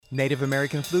Native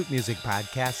American Flute Music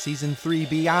Podcast, Season 3,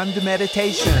 Beyond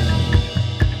Meditation.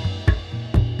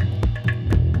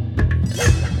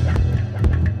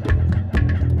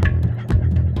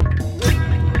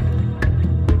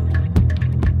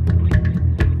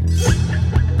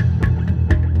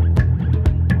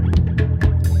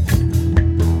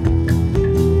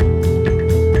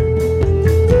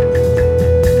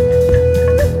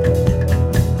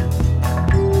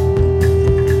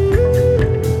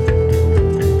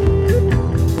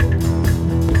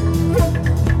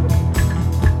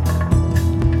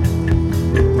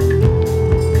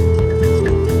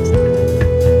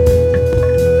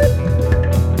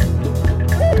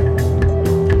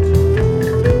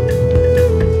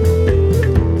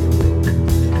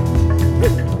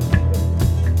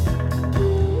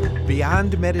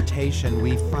 Beyond meditation,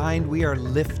 we find we are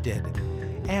lifted,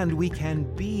 and we can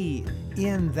be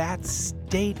in that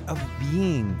state of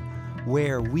being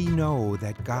where we know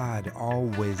that God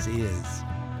always is.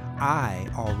 I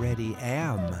already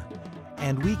am,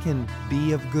 and we can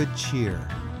be of good cheer.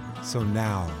 So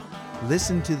now,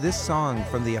 listen to this song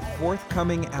from the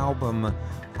forthcoming album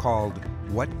called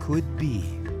What Could Be.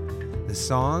 The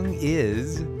song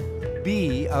is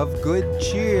Be of Good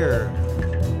Cheer.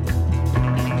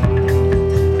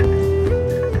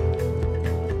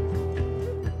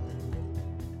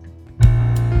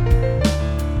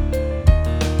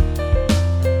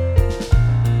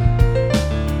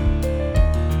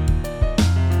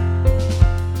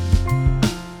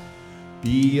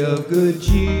 Be of good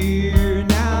cheer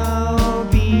now,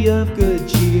 be of good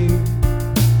cheer.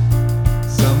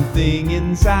 Something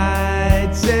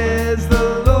inside says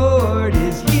the Lord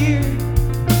is here.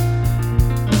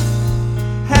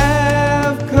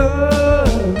 Have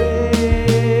courage,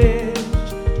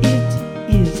 it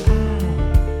is I.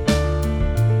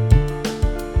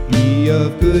 Be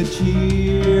of good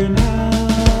cheer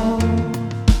now,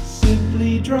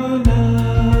 simply draw nigh.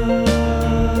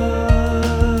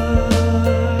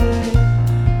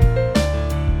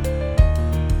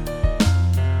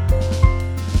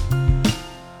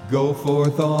 Go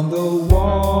forth on the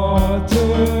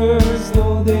waters,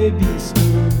 though they be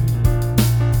stirred.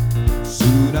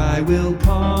 Soon I will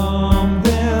calm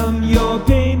them, your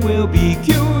pain will be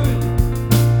cured.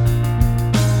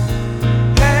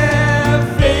 Have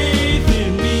faith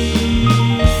in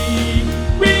me,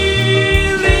 release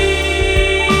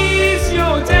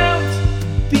your doubt.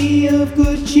 Be of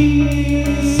good cheer,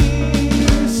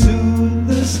 soon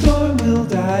the storm will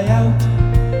die out.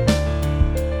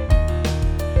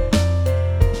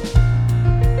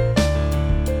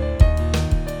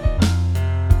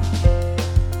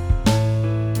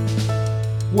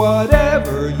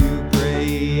 Whatever you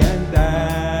pray and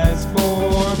ask for,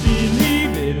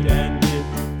 believe it and it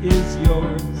is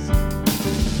yours.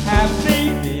 Have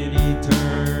faith in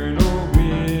eternal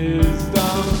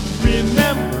wisdom.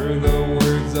 Remember the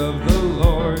words of the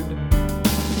Lord.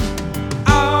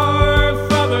 Our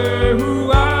Father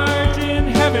who art in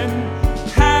heaven,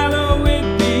 hallowed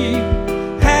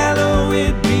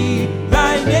be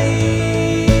thy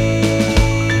name.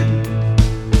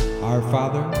 Our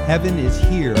Father, heaven is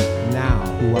here now,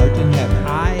 who art in heaven.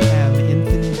 I am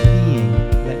infinite being.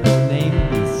 Let your name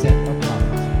be set apart.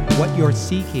 What you're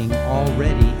seeking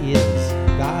already is.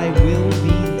 Thy will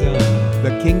be done.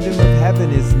 The kingdom of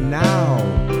heaven is now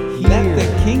here. Let the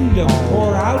kingdom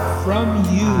pour out from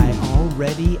you. I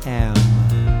already am.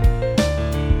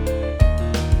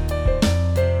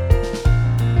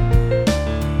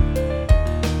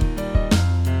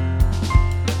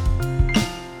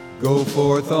 Go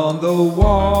forth on the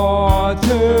waters,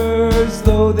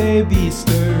 though they be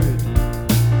stirred.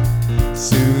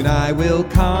 Soon I will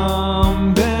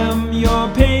calm them, your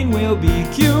pain will be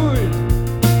cured.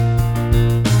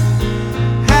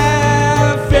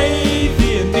 Have faith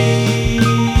in me,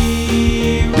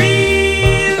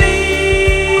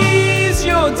 release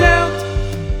your doubt.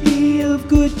 Be of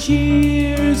good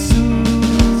cheer,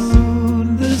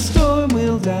 soon the storm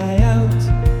will die out.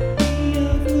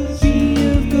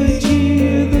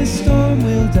 The storm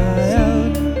will die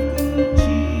out.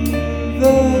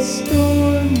 The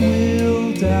storm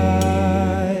will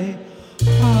die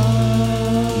out.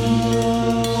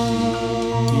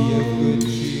 Be of good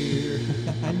cheer.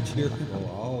 I'm cheerful,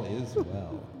 all is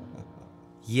well.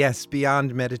 Yes,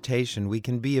 beyond meditation, we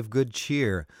can be of good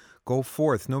cheer. Go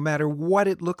forth, no matter what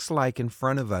it looks like in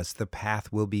front of us, the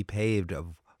path will be paved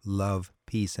of love,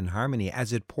 peace, and harmony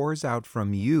as it pours out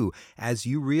from you, as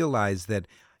you realize that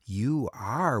you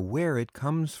are where it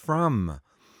comes from.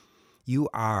 You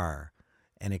are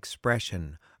an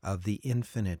expression of the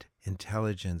infinite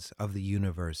intelligence of the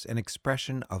universe, an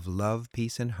expression of love,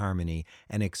 peace, and harmony,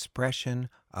 an expression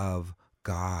of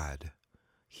God.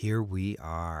 Here we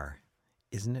are.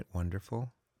 Isn't it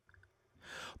wonderful?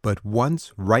 But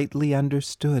once rightly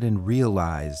understood and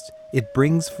realized, it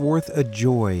brings forth a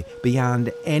joy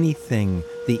beyond anything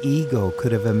the ego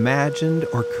could have imagined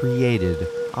or created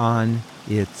on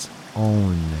its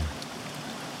own.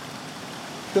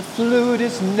 The flute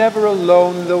is never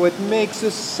alone, though it makes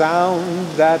a sound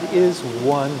that is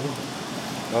one.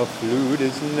 A flute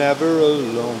is never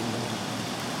alone.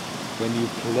 When you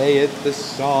play it, the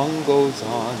song goes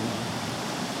on.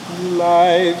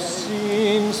 Life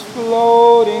seems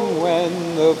floating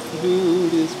when the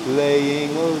flute is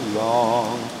playing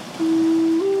along.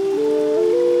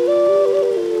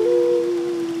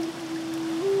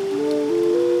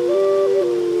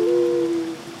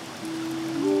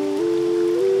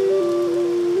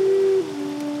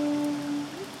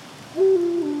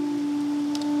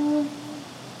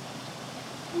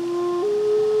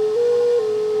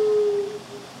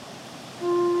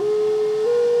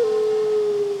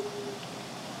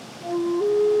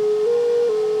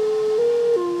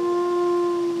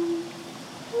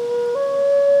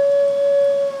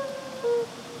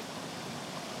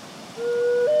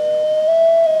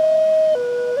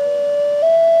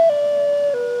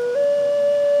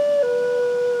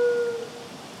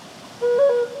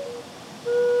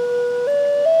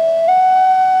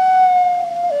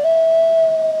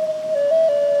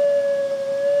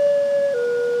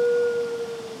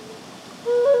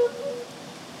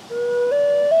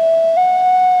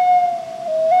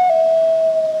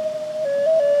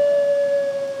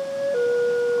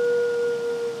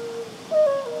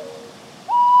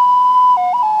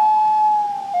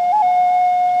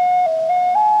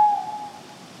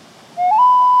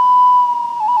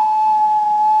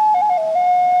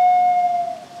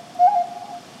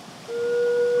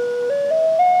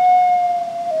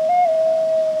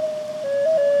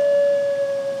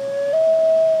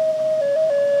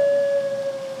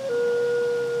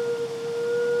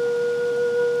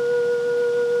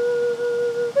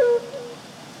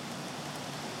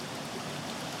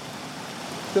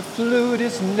 The flute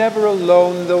is never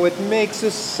alone, though it makes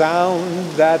a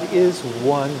sound that is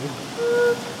one.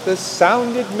 The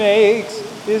sound it makes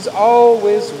is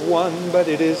always one, but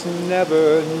it is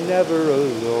never, never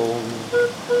alone.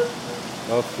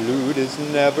 A flute is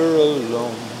never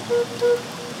alone.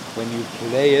 When you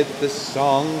play it, the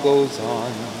song goes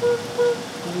on.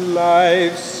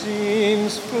 Life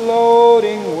seems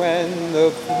floating when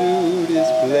the flute is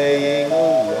playing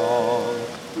along.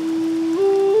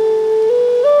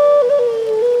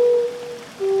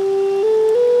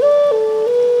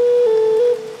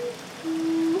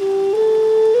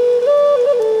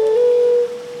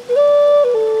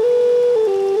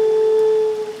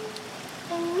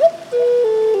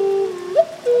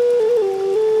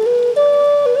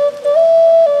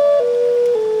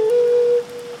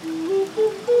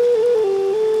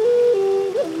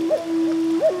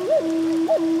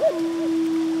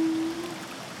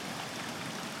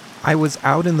 I was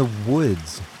out in the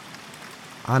woods,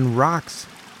 on rocks,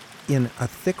 in a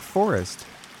thick forest,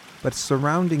 but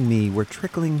surrounding me were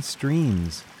trickling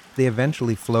streams. They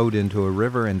eventually flowed into a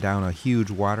river and down a huge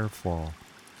waterfall.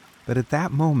 But at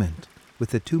that moment, with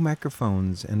the 2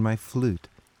 microphones and my flute,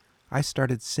 I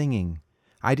started singing.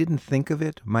 I didn't think of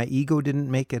it. My ego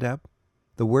didn't make it up.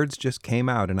 The words just came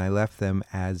out and I left them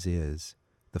as is.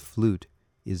 The flute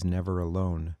is never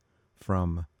alone.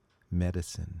 From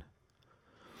Medicine.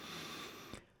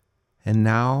 And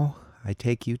now I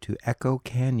take you to Echo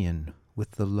Canyon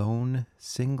with the lone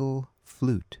single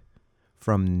flute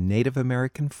from Native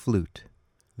American Flute,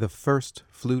 the first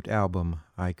flute album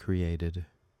I created.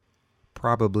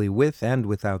 Probably with and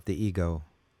without the ego.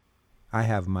 I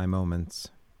have my moments.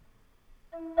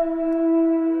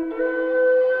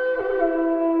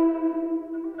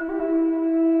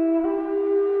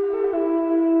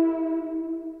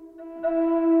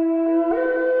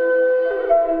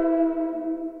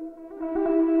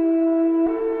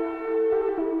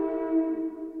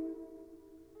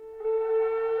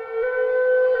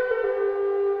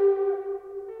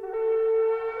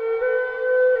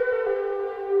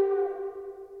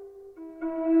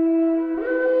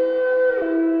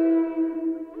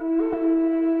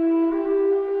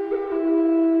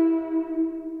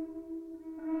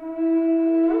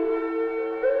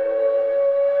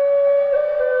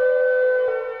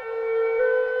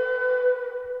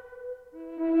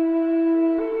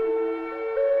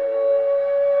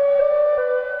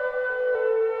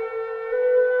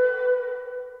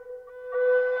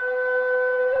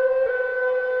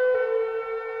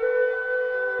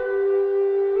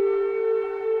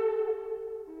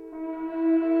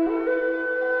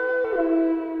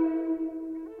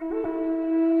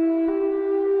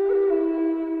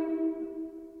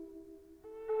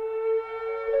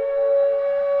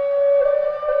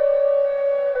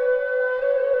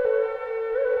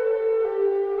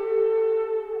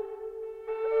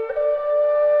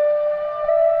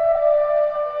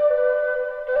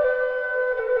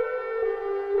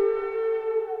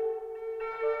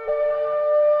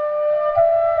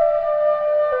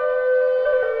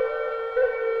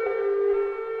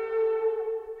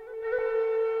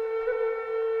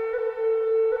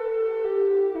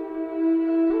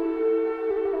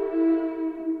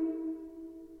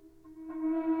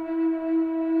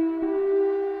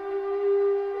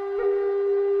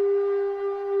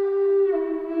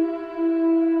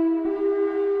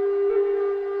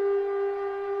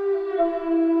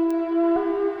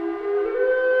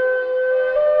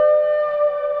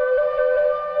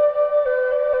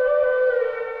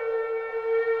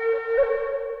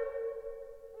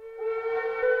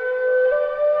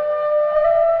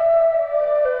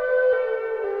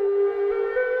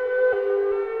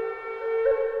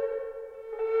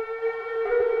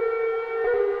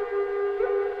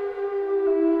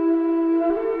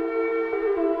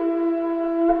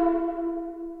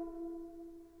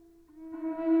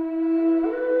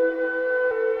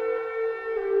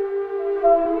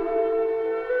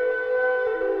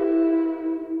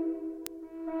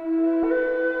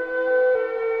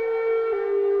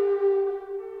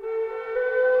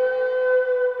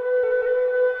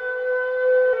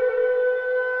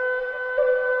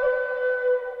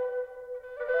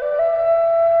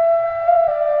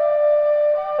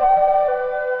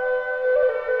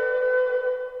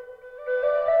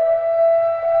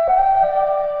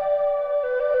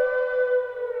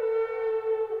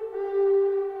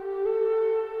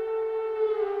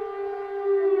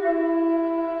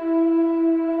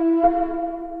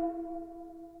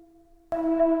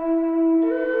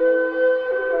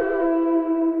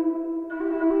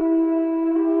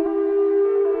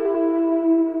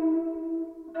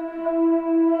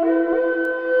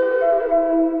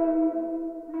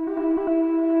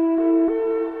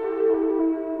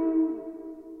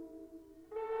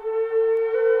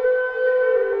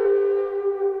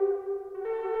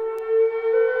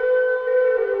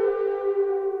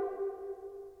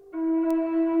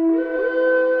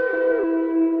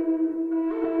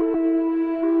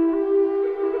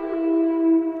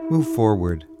 Move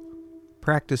forward.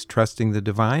 Practice trusting the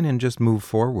divine and just move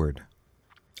forward.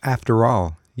 After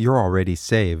all, you're already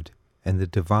saved, and the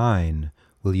divine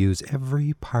will use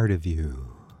every part of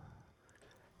you.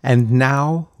 And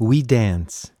now we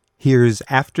dance. Here's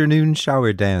Afternoon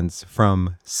Shower Dance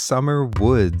from Summer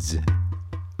Woods.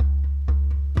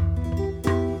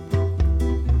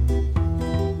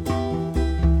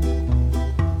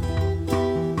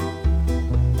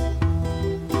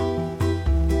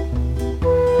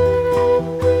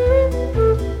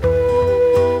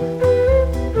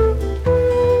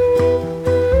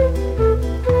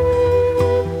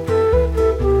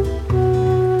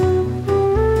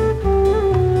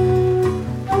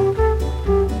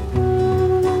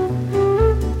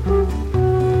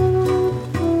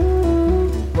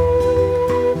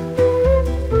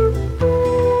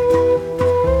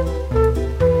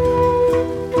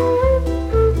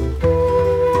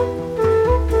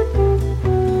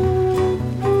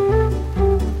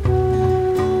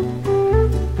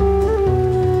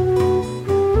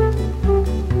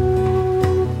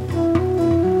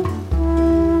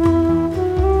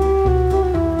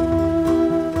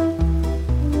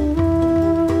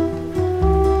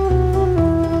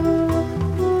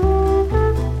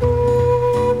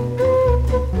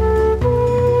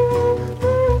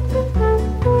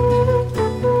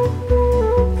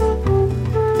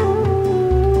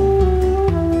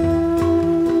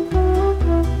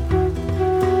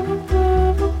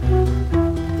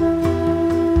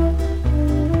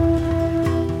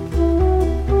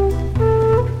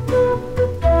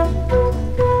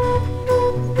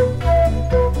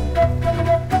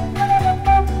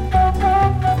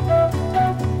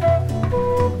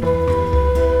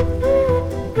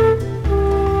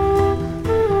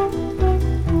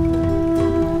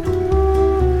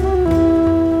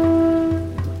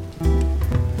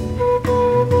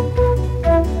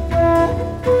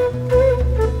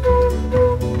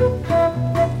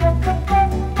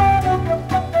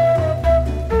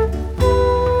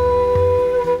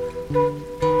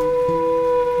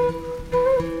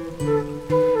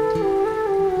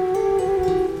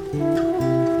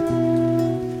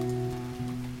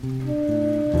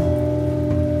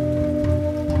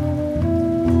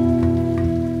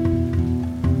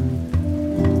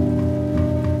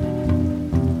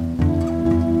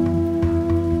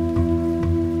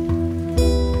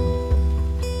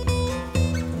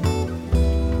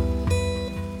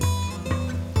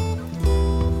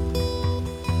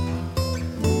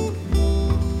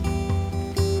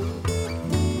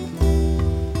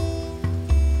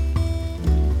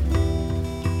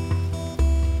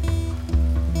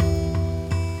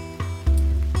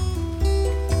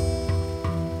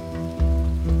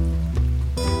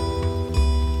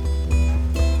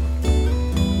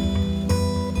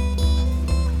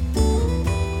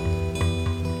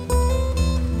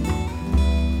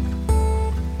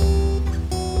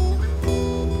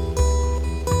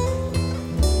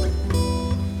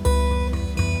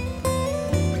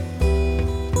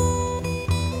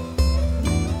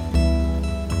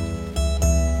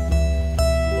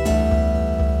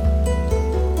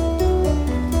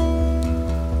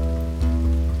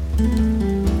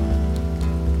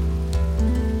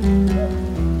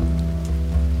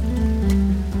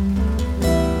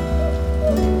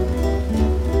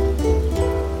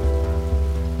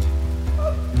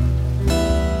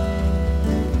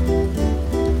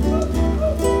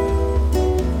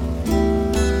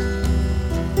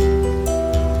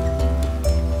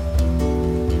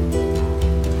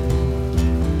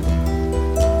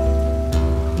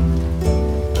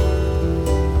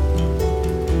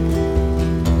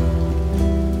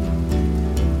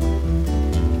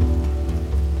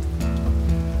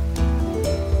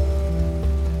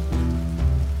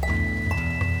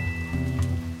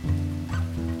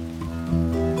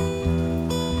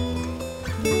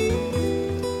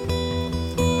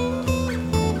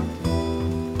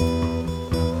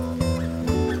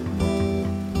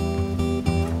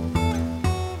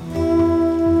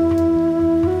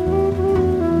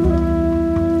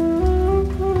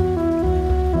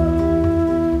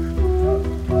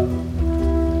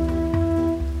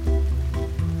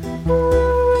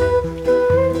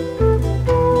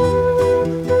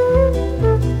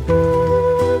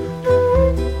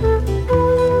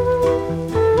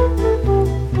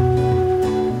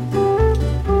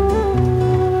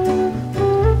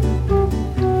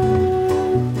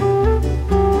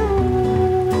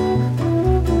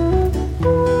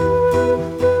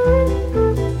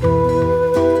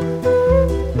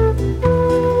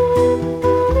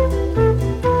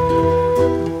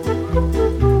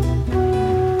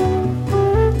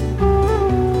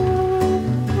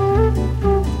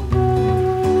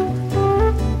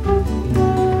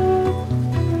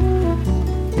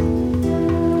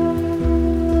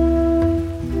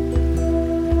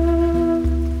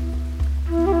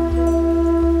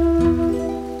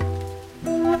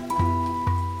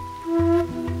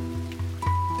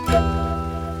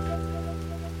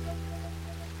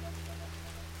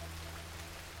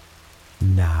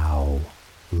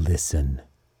 Listen.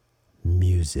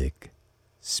 Music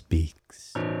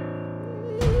speaks.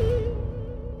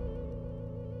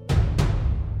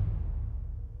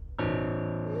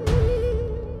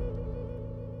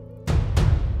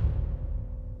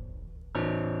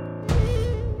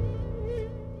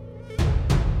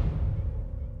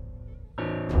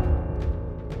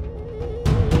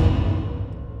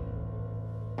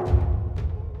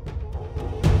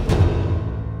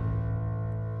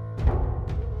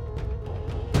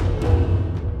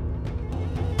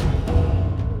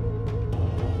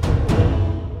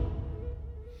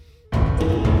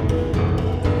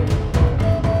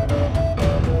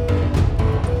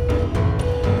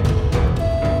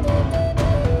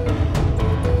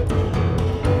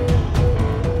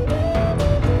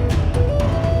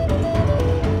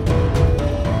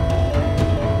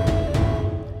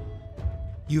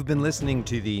 You've been listening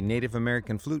to the Native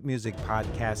American Flute Music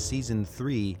Podcast Season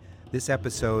 3. This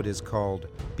episode is called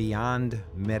Beyond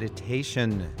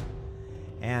Meditation.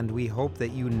 And we hope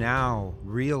that you now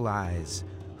realize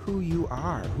who you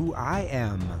are, who I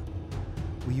am.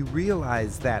 You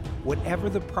realize that whatever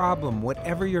the problem,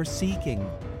 whatever you're seeking,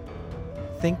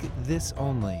 think this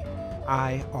only: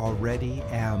 I already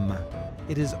am.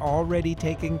 It is already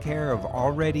taken care of,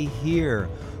 already here.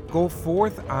 Go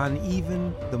forth on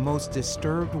even the most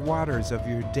disturbed waters of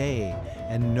your day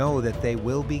and know that they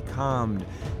will be calmed,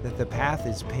 that the path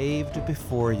is paved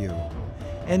before you.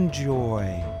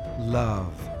 Enjoy,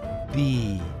 love,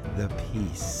 be the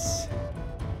peace.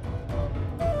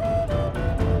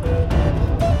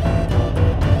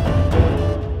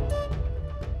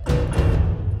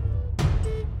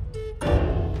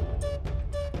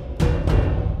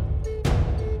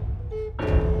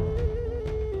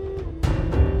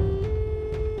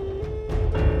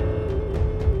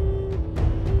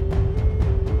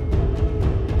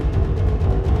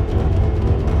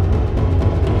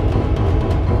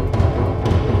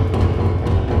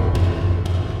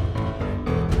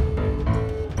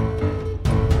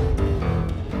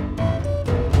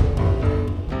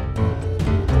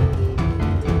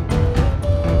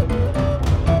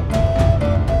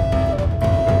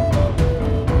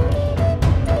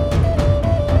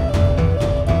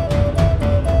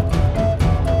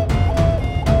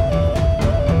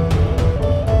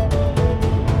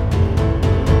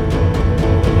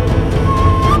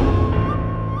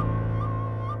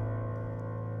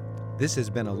 This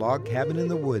has been a Log Cabin in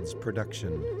the Woods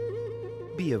production.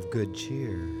 Be of good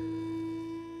cheer.